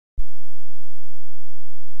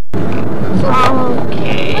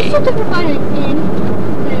Okay. I still think we're finding an inn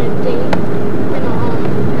and a thing.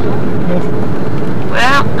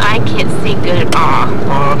 Well, I can't see good at all.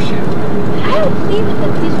 Oh, shit. I don't believe it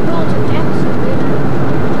that these roads are absolutely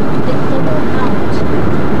they double out.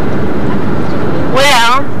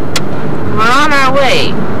 Well, we're on our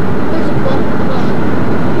way. There's a bump.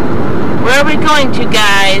 Where are we going to,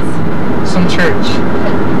 guys? Some church.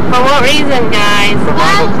 For what reason, guys? For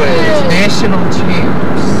Bible quiz. National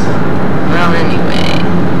champs. Well, anyway.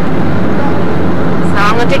 So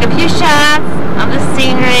I'm going to take a few shots of the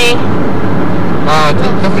scenery.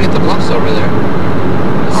 Don't forget the bluffs over there.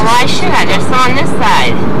 Oh, why should I? They're on this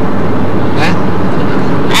side.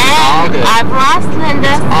 And I've lost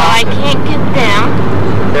Linda, so I can't get them.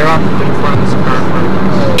 They're off in front of this car.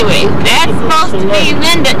 Anyway, that's supposed to be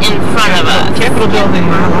Linda in front of us. Capitol building,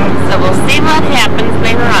 my life. So we'll see what happens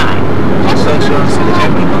later on. Also, she wants to see the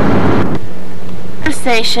Capitol building.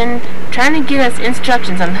 Conversation, trying to give us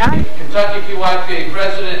instructions on how to... Kentucky PYPA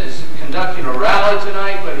president is conducting a rally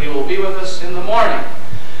tonight, but he will be with us in the morning.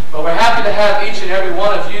 But we're happy to have each and every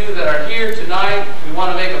one of you that are here tonight. We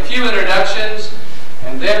want to make a few introductions,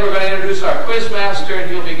 and then we're going to introduce our quiz master, and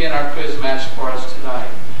he'll begin our quiz match for us tonight.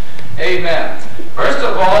 Amen. First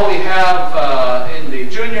of all, we have in the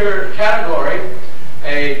junior category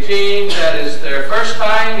a team that is their first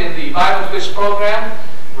time in the Bible quiz program.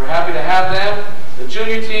 We're happy to have them. The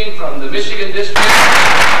junior team from the Michigan district.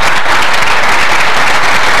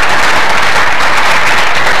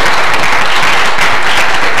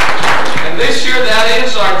 And this year, that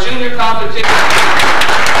is our junior competition.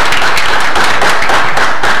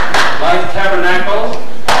 Life Tabernacle.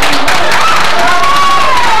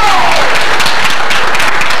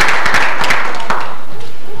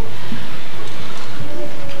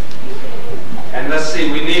 And let's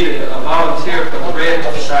see, we need a volunteer for the red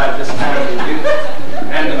side this time.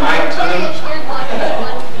 And the mic to them.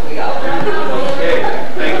 Okay,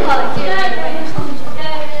 thank you.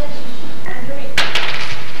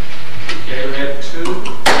 Okay, red 2.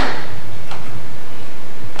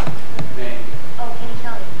 Name. Oh, Kenny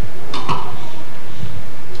Kelly.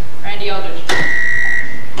 Randy Eldridge.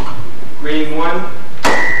 Green 1.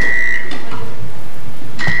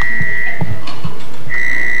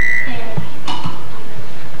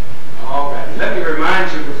 All right. Let me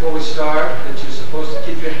remind you before we start that you're supposed to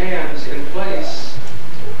keep your hands in place.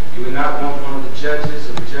 You would not want one of the judges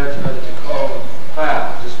or the judge other to call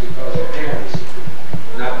foul just because your hands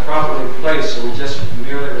are not properly placed. So we're just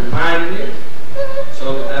merely reminding you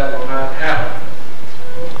so that that will not happen.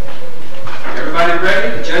 Everybody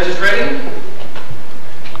ready? The judge is ready?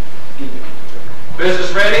 Quiz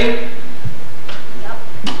is ready? Yep.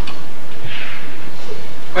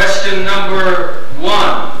 Question number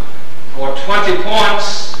 1 for 20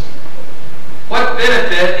 points. What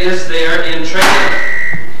benefit is there in training?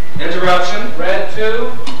 Interruption. Red 2.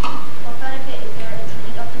 What benefit is there in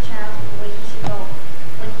training up the child in the way he should go?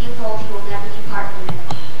 When he is old, he will never depart from it.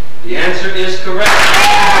 The answer is correct.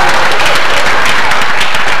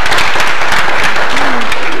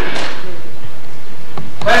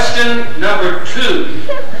 Question number 2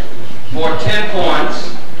 for 10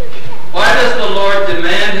 points. Why does the Lord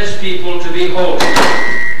demand his people to be holy?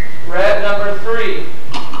 Red number 3.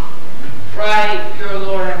 Cry, your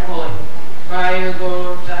Lord, I'm holy. Cry, your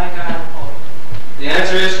Lord, thy God, I'm holy. The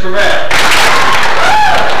answer is correct.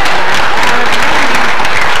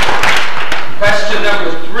 Question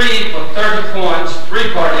number 3 for 30 points,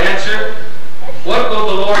 3-part answer. What will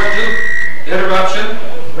the Lord do? Interruption.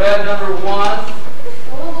 Red number 1.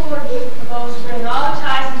 What will the Lord do for those who bring all the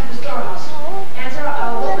tithes into the storehouse? Answer, I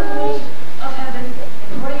will open the windows of heaven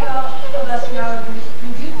and pour you out a blessing. I will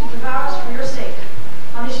rebuke the devourers for your sake.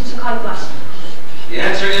 All nations shall call you blessed. The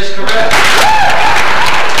answer is correct.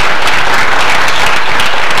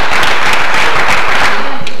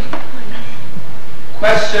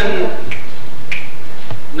 Question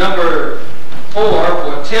number 4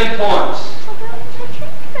 for 10 points.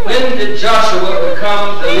 When did Joshua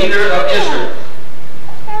become the leader of Israel?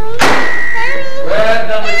 Red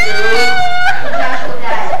number 2. Joshua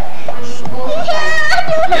died when Moses died.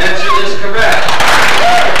 The answer is correct.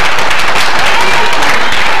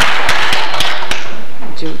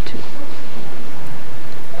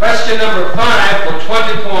 Question number 5 for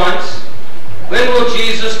 20 points. When will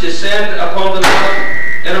Jesus descend upon the mountain?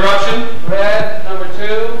 Interruption. Red number 2.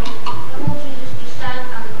 When will Jesus descend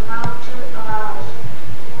on the mountain of Olives?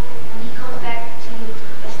 When he comes back to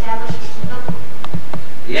establish his kingdom?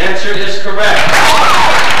 The answer is correct.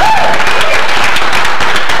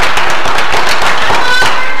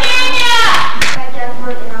 Write that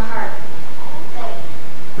word in our heart.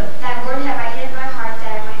 But that word have I hid in my heart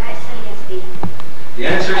that I might not sin against thee.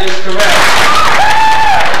 answer is correct.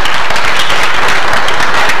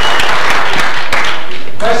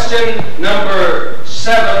 Question number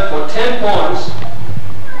 7 for 10 points.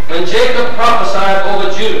 When Jacob prophesied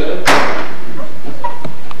over Judah,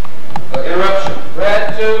 interruption.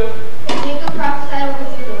 Brad, 2. Jacob prophesied over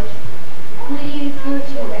Judah. Who did he refer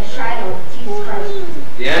to as Shiloh, Jesus Christ?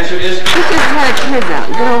 The answer is This correct. is how it turns out.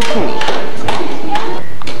 Good old Kenny.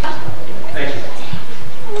 Thank you.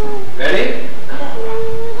 Ready?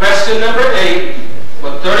 Question number 8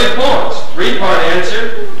 for 30 points. 3-part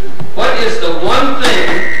answer. What is the one thing,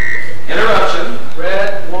 interruption,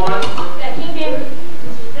 Brad, 1. That King David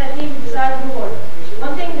desired the Lord.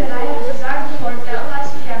 One thing that I have desired the Lord, that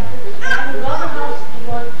last chapter, that I would dwell in the house of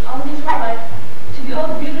the Lord all the days of my life, to behold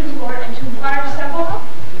the beauty of the Lord and to inquire his temple.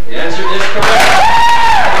 The answer is correct.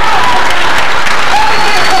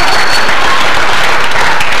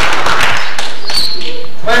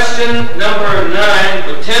 Question number 9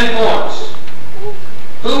 for 10 points.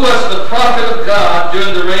 Who was the prophet of God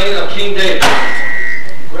during the reign of King David?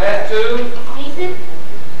 Brad, 2. Nathan?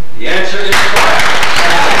 The answer is correct.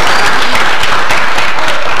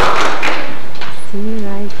 See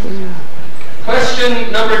right there.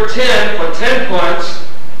 Question number 10 for 10 points.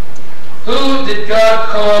 Who did God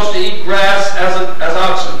cause to eat grass as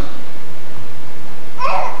oxen?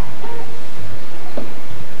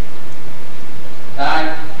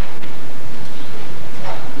 Time.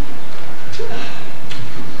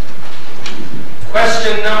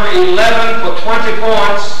 Question number 11 for 20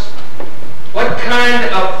 points. What kind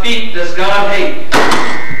of feet does God hate?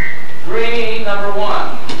 Green, number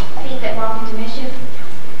 1. Feet that walk into mischief.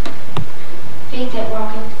 Feet that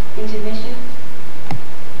walk into mischief.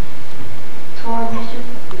 Toward mischief.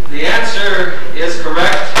 The answer is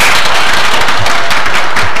correct.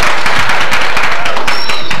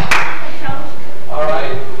 All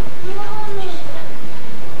right.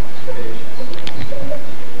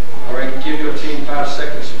 All right, give your team 5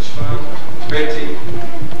 seconds to respond. Red team.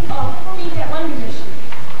 Feet that wonder mischief.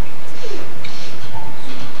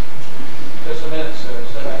 Just a minute, sir.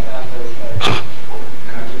 So I can't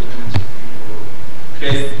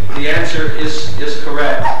Okay, the answer is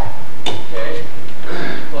correct. Okay.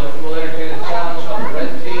 We'll entertain a challenge on the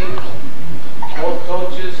red team. Both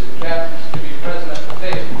coaches and captains to be present at the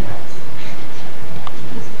table.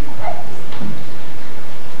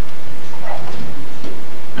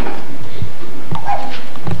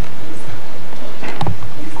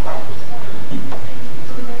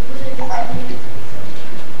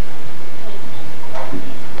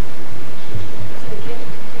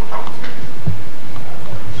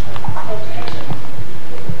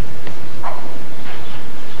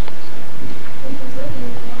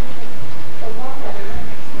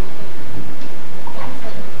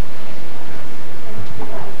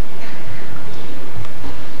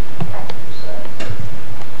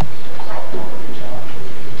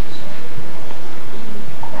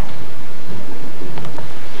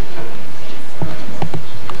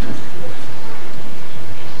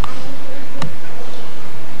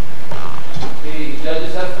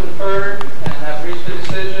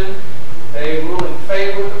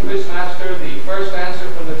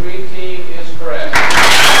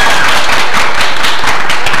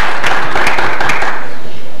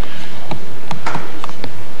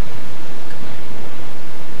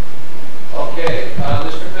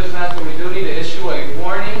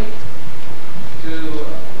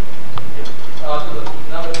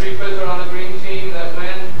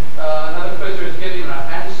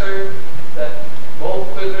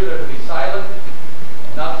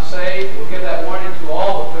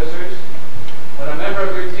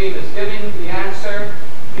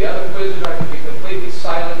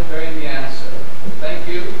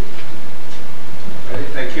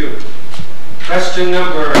 Question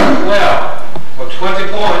number 12 for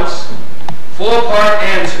 20 points. 4-part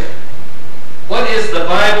answer. What is the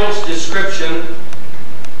Bible's description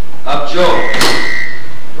of Job?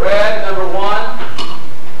 Brad, number 1.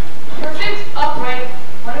 Perfect, upright,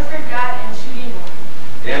 one for God, and eschew evil.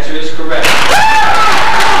 The answer is correct.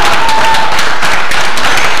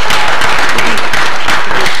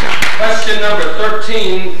 Question number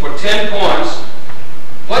 13 for 10 points.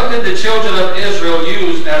 What did the children of Israel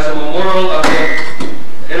use as a memorial of their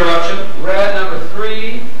interruption? Brad, number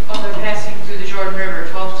 3. Of their passing through the Jordan River,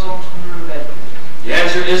 12 stones from the riverbed. The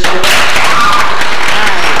answer is correct.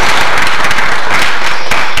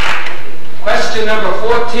 Question number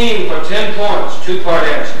 14 for 10 points, 2-part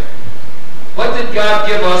answer. What did God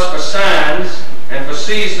give us for signs and for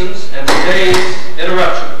seasons and for days?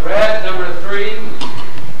 Interruption. Brad, number 3.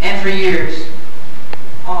 And for years,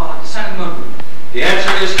 the sun and moon. The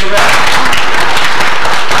answer is correct.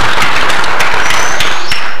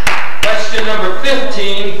 Question number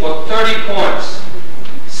 15 for 30 points.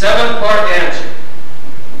 7-part answer.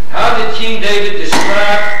 How did King David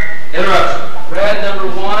describe interruption? Red number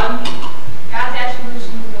 1. God's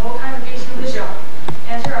absolution to the whole congregation of Israel.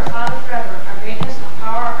 Answer, our Father forever, our greatness, our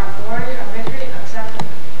power, our glory, our victory, our acceptance,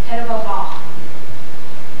 head above all.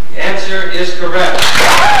 The answer is correct.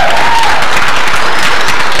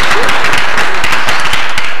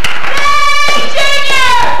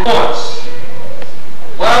 Points.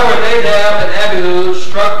 Why were Nadab and Abihu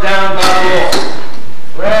struck down by the Lord?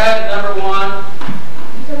 Red number 1.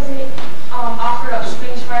 Because they offered up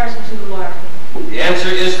strange fires into the Lord. The answer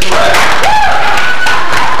is correct.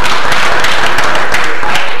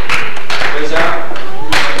 Quiz out.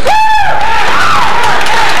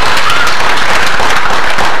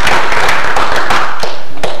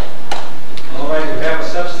 All right, do we have a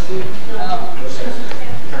substitute? No substitute.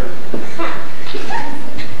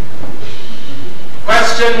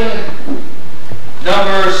 Question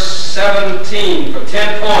number 17 for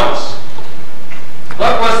 10 points.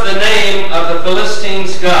 What was the name of the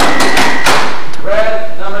Philistines' god?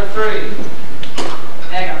 Red number 3.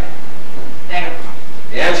 Dagon. Dagon.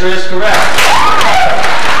 The answer is correct.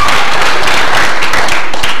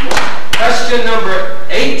 Question number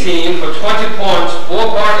 18 for 20 points,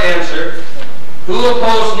 4-part answer. Who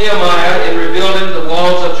opposed Nehemiah in rebuilding the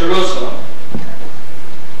walls of Jerusalem?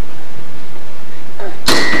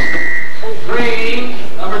 Green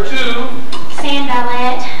number 2.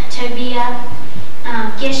 Sanballat, Tobiah,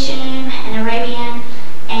 Geshem, and Arabian,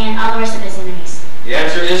 and all the rest of his enemies. The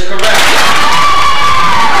answer is correct.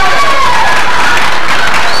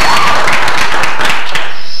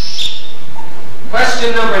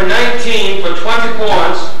 Question number 19 for 20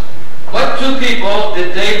 points. What 2 people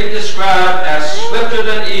did David describe as swifter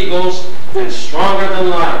than eagles and stronger than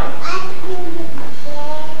lions?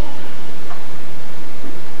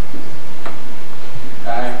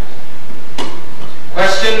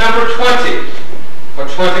 Question number 20 for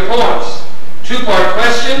 20 points. 2-part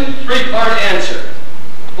question, 3-part answer.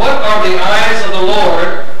 What are the eyes of the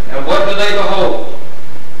Lord, and what do they behold?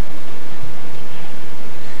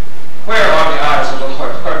 Where are the eyes of the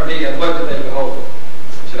Lord? Pardon me, and what do they behold?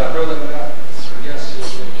 Should I throw that one out? Yes.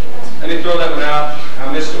 Let me throw that one out.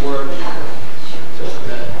 I missed a word. Just a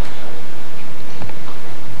minute.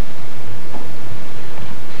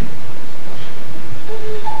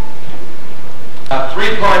 A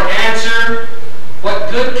 3-part answer.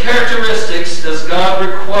 What good characteristics does God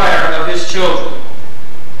require of His children?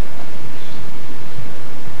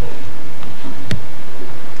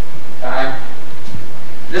 Time.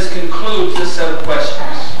 This concludes this set of questions.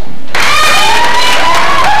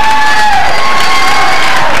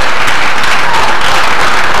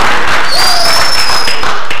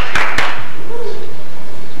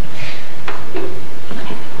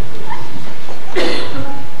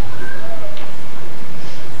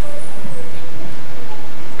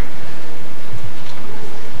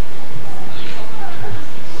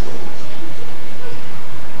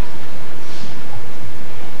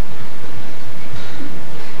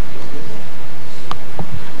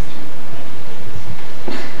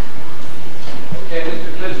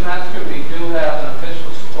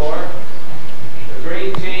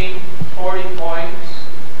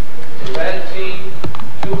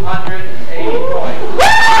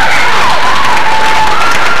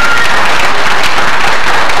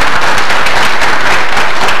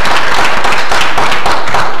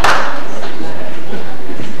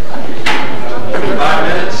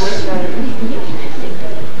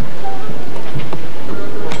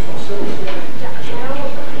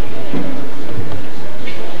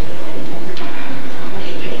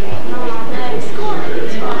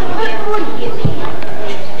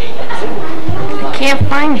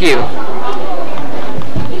 You.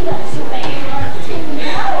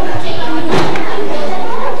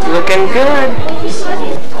 Looking good.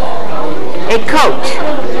 Hey, Coach.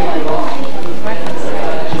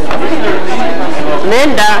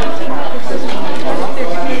 Linda.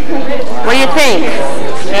 What do you think?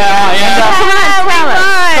 Yeah. Come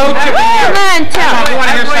on, tell us.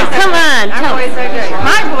 Come on, tell us. My boys are great.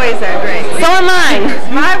 My boys are great. So am mine.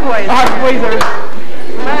 My boys. Our boys are...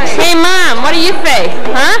 Hey, Mom, what do you say?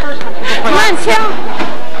 Huh? Come on, tell.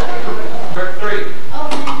 Number 3. Oh,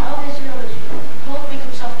 Israel is both make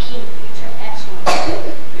himself king. These are excellent.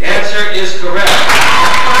 The answer is correct.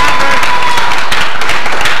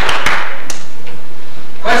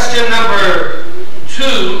 Question number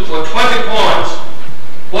 2 for 20 points.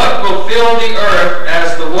 What will fill the earth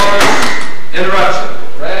as the waters interruption?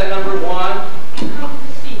 Red number 1.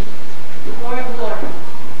 The glory of the Lord.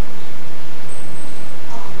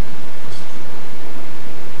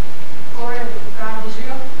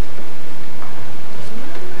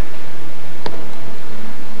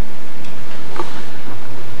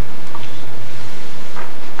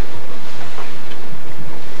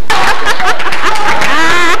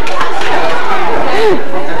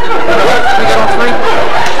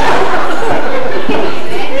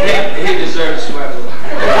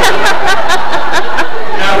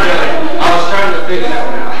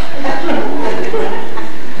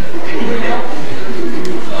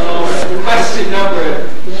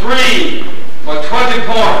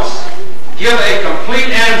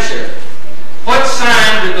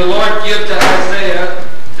 Isaiah,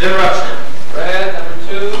 interruption. Read. Number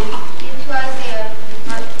 2. Give to Isaiah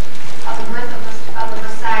the birth of the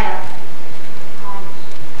Messiah.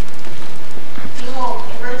 Behold, a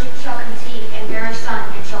virgin shall conceive and bear a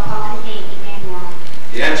son, and shall call his name Emmanuel.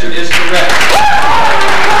 The answer is correct.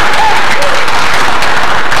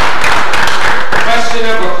 Question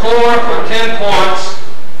number 4 for 10 points.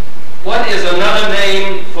 What is another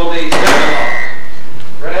name for the Zebulon?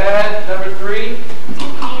 Read. Number 3.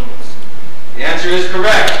 The answer is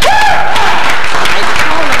correct.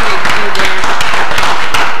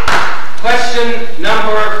 Question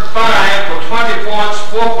number 5 for 20 points,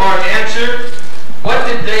 4-part answer. What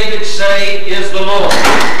did David say is the Lord?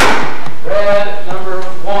 Read. Number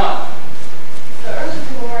 1. The earth is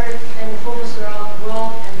the Lord, and the fullness thereof, the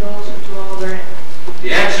world, and those who dwell therein.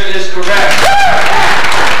 The answer is correct.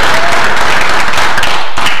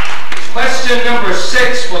 Question number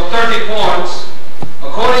 6 for 30 points.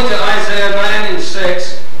 According to Isaiah 9 and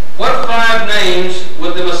 6, what 5 names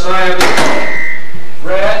would the Messiah be called?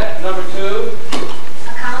 Read. Number 2.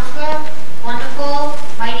 A counselor, wonderful,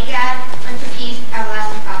 mighty God, Prince of Peace,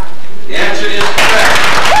 everlasting Father. The answer is correct.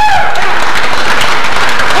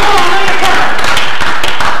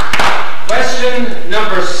 Question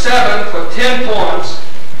number 7 for 10 points.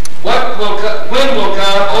 When will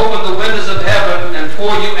God open the windows of heaven and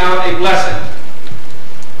pour you out a blessing?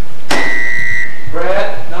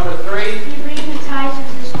 Read. Number 3. He brings the tithes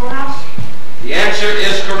into the storehouse. The answer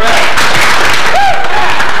is correct.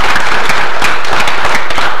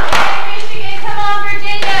 Michigan, come on,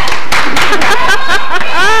 Virginia!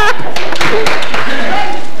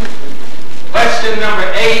 Question number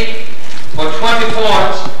 8 for 20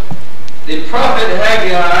 points. The prophet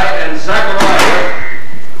Haggai and Zechariah,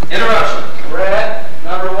 interruption. Read.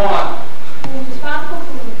 Number 1. Who is responsible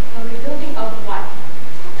for the rebuilding of what?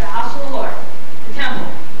 The house of the Lord, the temple.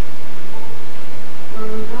 For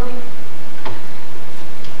rebuilding,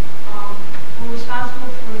 who is responsible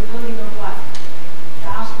for the rebuilding of what? The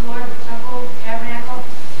house of the Lord, the temple, the tabernacle.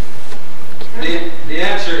 The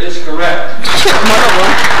answer is correct.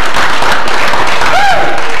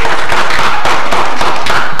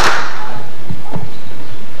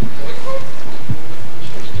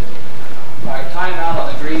 All right, time out on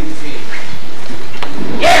the green team.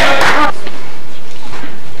 Yeah!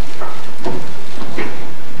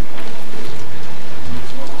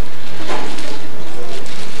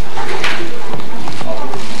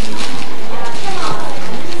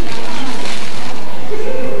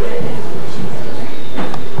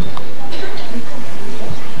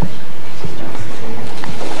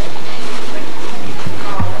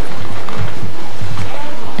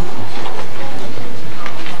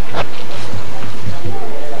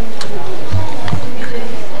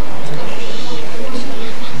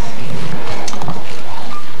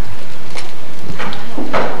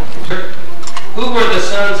 Who were the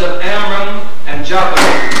sons of Amram and Jochebed?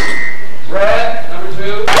 Read. Number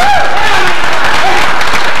 2.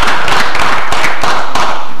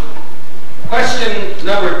 Question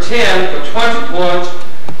number 10 for 20 points,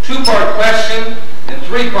 2-part question and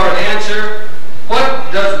 3-part answer.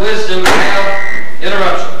 What does wisdom have?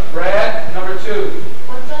 Interruption. Read. Number 2.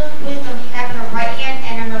 What does wisdom have in her right hand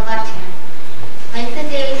and in her left hand? Length of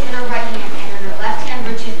days in her right hand, and in her left hand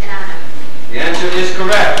riches and honor. The answer is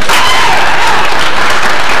correct.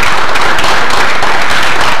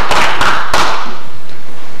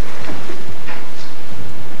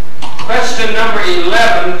 Question number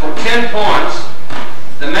 11 for 10 points.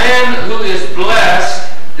 The man who is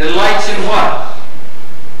blessed delights in what?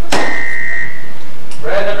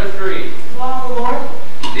 Read. Number 3. The law of the Lord.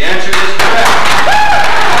 The answer is correct.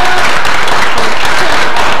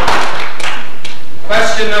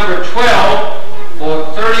 Question number 12 for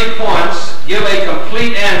 30 points. Give a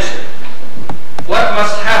complete answer. What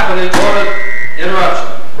must happen in order? Interruption.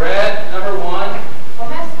 Read. Number 1.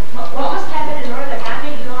 What must happen in order that God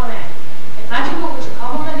may heal our land? If my people which are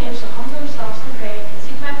called by my name shall humble themselves and pray, and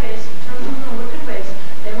seek my face, and turn from their wicked ways,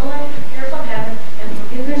 then will I hear from heaven, and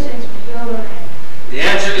forgive their sins, and heal their land. The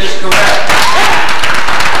answer is correct.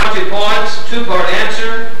 20 points, 2-part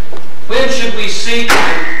answer. When should we seek?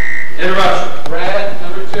 Interruption. Read.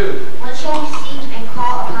 Number 2. When shall we seek and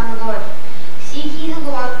call upon the Lord? Seek ye the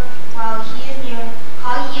Lord while he is near,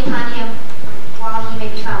 call ye upon him while he may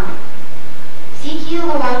be found. Seek ye the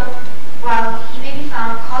Lord while he may be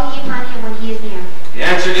found, call ye upon him when he is near. The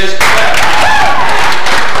answer is correct.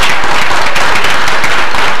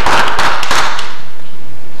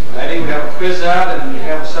 Ready? We have a quiz out and we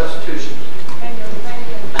have a substitution. Thank you.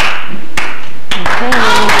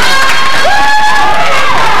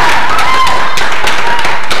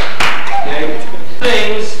 Okay.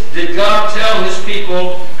 Things did God tell tell his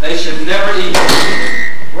people they should never eat?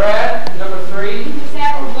 Brad, number 3. Is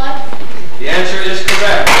that or what? The answer is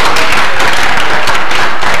correct.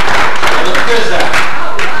 Now the quiz out.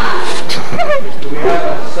 Do we have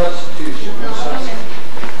a substitution?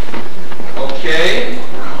 Okay.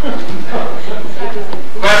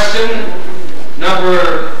 Question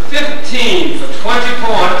number 15 for 20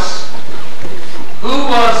 points. Who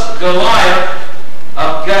was Goliath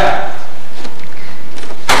of Gath?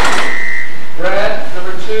 Brad,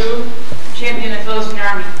 number 2. Champion of the Philistine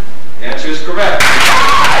army. The answer is correct.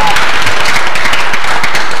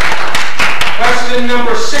 Question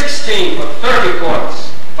number 16 for 30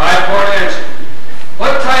 points. 5-part answer.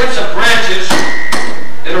 What types of branches?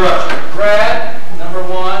 Interruption. Brad, number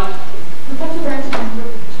 1. The book of branches the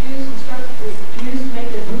Jews instruct the Jews to make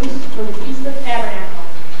the booths for the Feast of Tabernacle.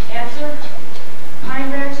 Answer: pine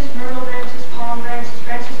branches, myrtle branches, palm branches,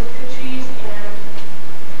 branches of fig trees, and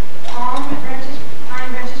palm branches,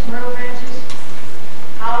 pine branches, myrtle branches,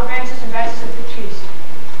 olive branches, and branches of fig trees.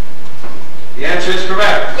 The answer is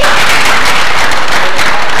correct.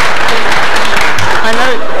 I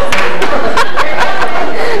know.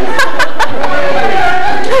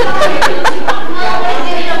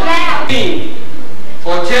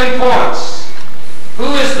 For 10 points.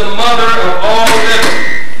 Who is the mother of all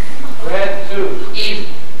living? Brad, 2. Eve.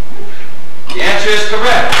 The answer is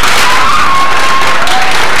correct.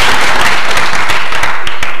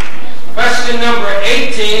 Question number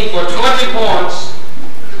 18 for 20 points.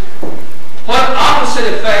 What opposite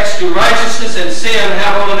effects do righteousness and sin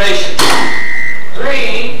have on a nation?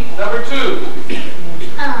 Green, number 2.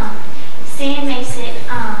 Sin makes it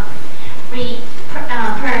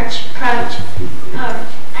purge,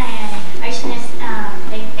 and righteousness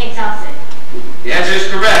exalts it. The answer is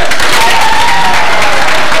correct.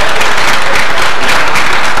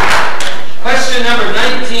 Question number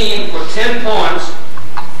 19 for 10 points.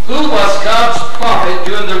 Who was God's prophet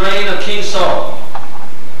during the reign of King Saul?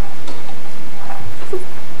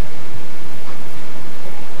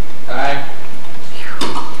 Time.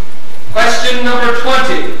 Question number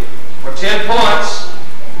 20 for 10 points.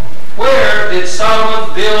 Where did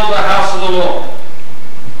Solomon build the house of the Lord?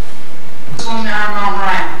 On Mount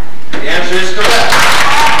Moriah. The answer is correct.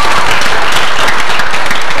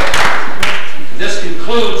 This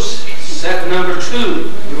concludes set number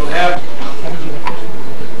 2. We will have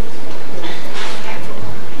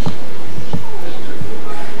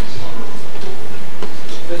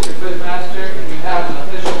Mr. Quizmaster, we have an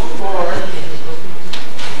official score.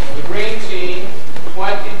 The green team,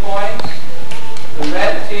 20 points. The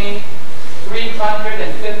red team,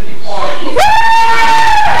 350 points.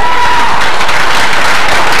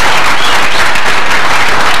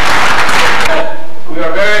 We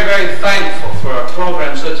are very, very thankful for a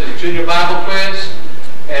program such as Junior Bible Quiz,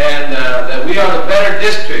 and that we are the better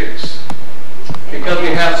districts because we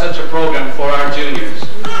have such a program for our juniors.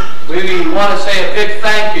 We want to say a big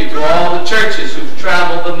thank you to all the churches who've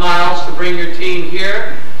traveled the miles to bring your team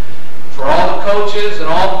here, for all the coaches and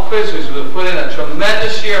all the quizzers who have put in a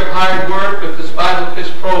tremendous year of hard work with this Bible Quiz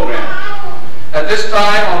program. At this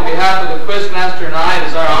time, on behalf of the Quizmaster and I, it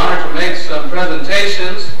is our honor to make some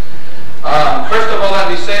presentations. First of all, let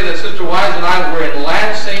me say that Sister Wise and I were in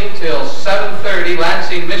Lansing till 7:30,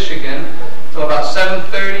 Lansing, Michigan, till about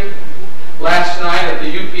 7:30. Last night at the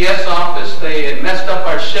UPS office, they had messed up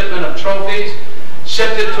our shipment of trophies,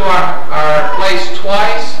 shipped it to our place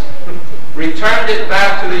twice, returned it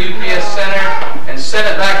back to the UPS center, and sent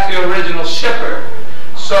it back to the original shipper.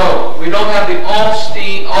 So we don't have the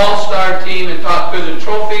all-star team and top quizzer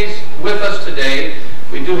trophies with us today.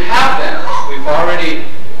 We do have them. We've already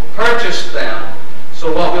purchased them.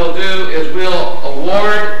 So what we'll do is we'll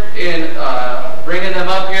award in bringing them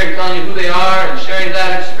up here and telling you who they are and sharing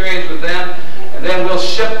that experience with them, and then we'll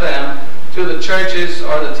ship them to the churches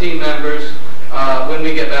or the team members when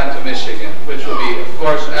we get back to Michigan, which will be, of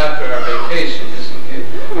course, after our vacation.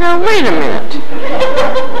 Now, wait a minute.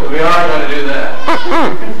 We are going to do that.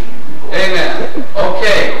 Amen.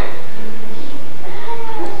 Okay.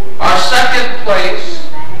 Our second place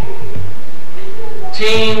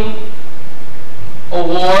team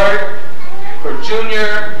award for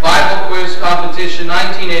Junior Bible Quiz Competition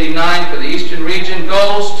 1989 for the Eastern Region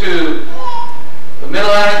goes to the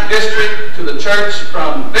Mid-Atlantic District, to the church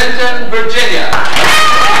from Benton, Virginia.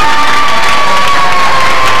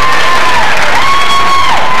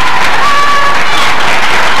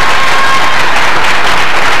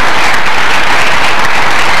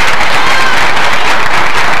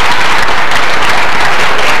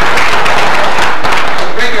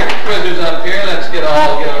 Bring your quizzers up here. Let's get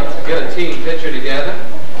a team picture together.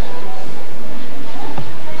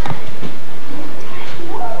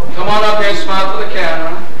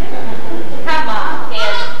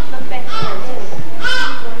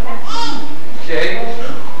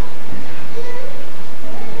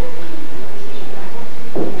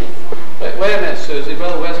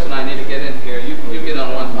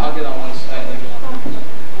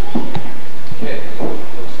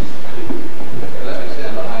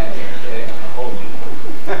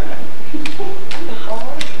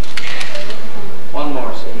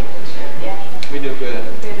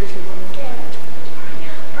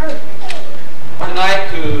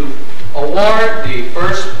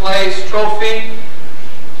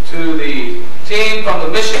 from the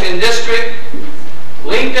Michigan District,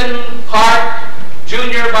 Lincoln Park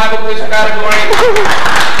Junior Bible Quiz category.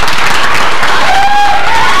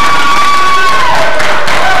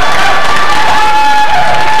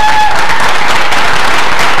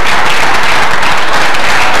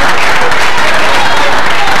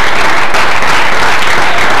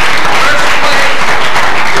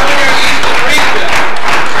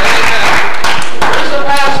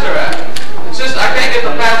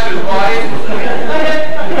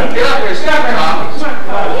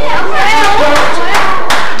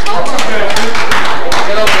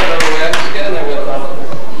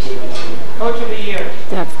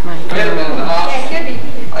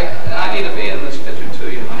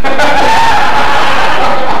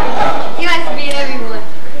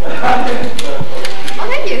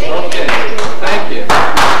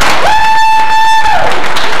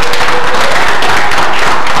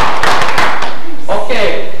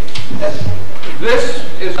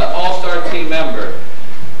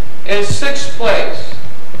 In 6th place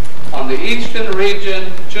on the Eastern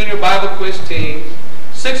Region Junior Bible Quiz team,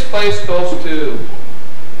 6th place goes to,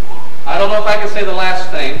 I don't know if I can say the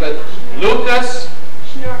last name, but Lucas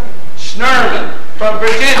Schnurman from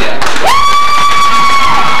Virginia.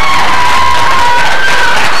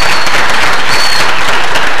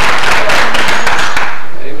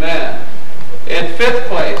 Amen. In 5th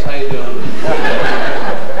place, how you doing?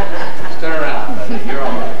 Turn around, buddy. You're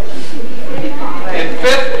all right. In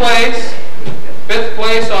 5th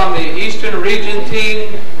place on the Eastern Region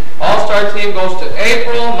team, All-Star team goes to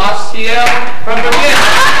April Maciel from Virginia.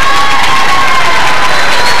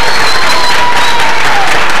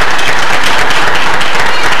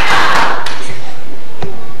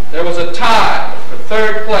 There was a tie for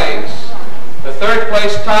 3rd place. The 3rd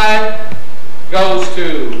place tie goes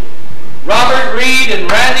to Robert Reed and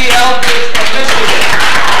Randy Eldridge from Michigan.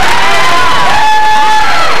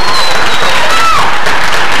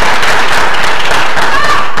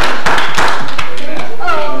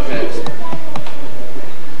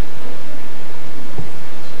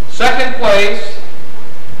 Second place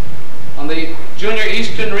on the Junior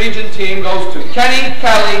Eastern Region team goes to Kenny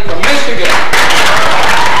Kelly from Michigan.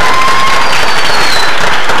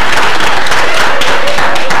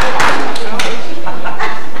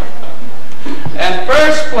 And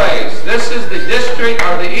 1st place, this is the district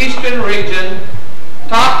or the Eastern Region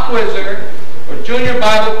top quizzer for Junior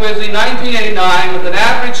Bible Quizzing 1989 with an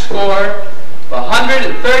average score of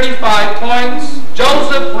 135 points,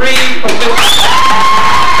 Joseph Reed from Michigan.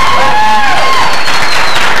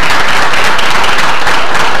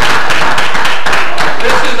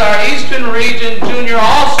 This is our Eastern Region Junior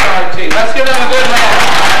All-Star team. Let's give them a good hand.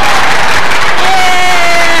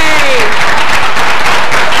 Yay!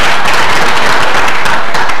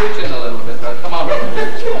 Scoot in a little bit, though. Come on, brother.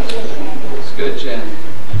 Scoot in.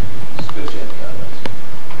 Scoot in, fellas.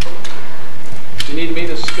 You need me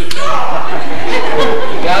to scoot in? You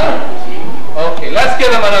got it? Okay, let's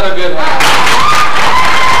give them another good hand.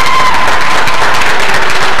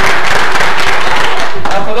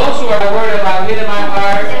 Now, for those who are worried about hitting my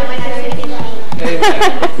heart, amen.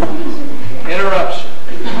 Interruption.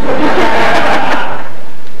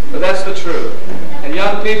 But that's the truth. And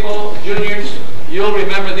young people, juniors, you'll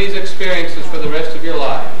remember these experiences for the rest of your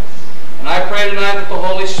life. And I pray tonight that the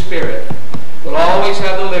Holy Spirit will always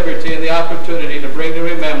have the liberty and the opportunity to bring to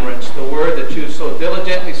remembrance the Word that you so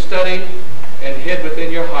diligently studied and hid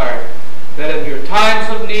within your heart, that in your times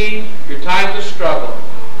of need, your times of struggle,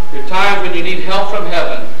 your times when you need help from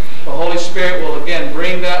heaven, the Holy Spirit will again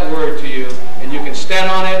bring that Word to you, and you can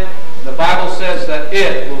stand on it. The Bible says that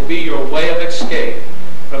it will be your way of escape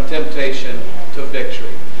from temptation to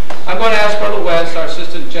victory. I'm going to ask Brother West, our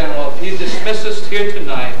Assistant General, if he'd dismiss us here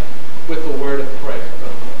tonight with the word of prayer.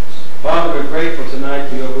 Father, we're grateful tonight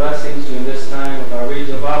for your blessings during this time of our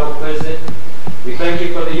regional Bible quizzing. We thank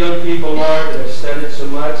you for the young people, Lord, that have studied so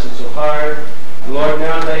much and so hard. And Lord,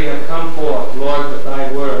 now they have come forth, Lord, with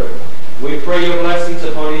thy word. We pray your blessings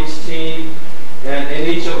upon each team and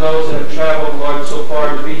each of those that have traveled, Lord, so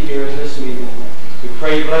far to be here in this meeting. We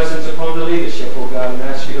pray your blessings upon the leadership, oh God, and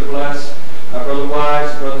ask you to bless our Brother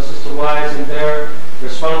Wise, Brother Sister Wise in their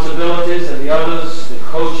responsibilities, and the others, the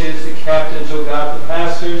coaches, the captains, oh God, the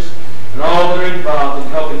pastors, and all that are involved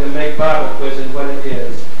in helping to make Bible quizzing what it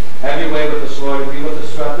is.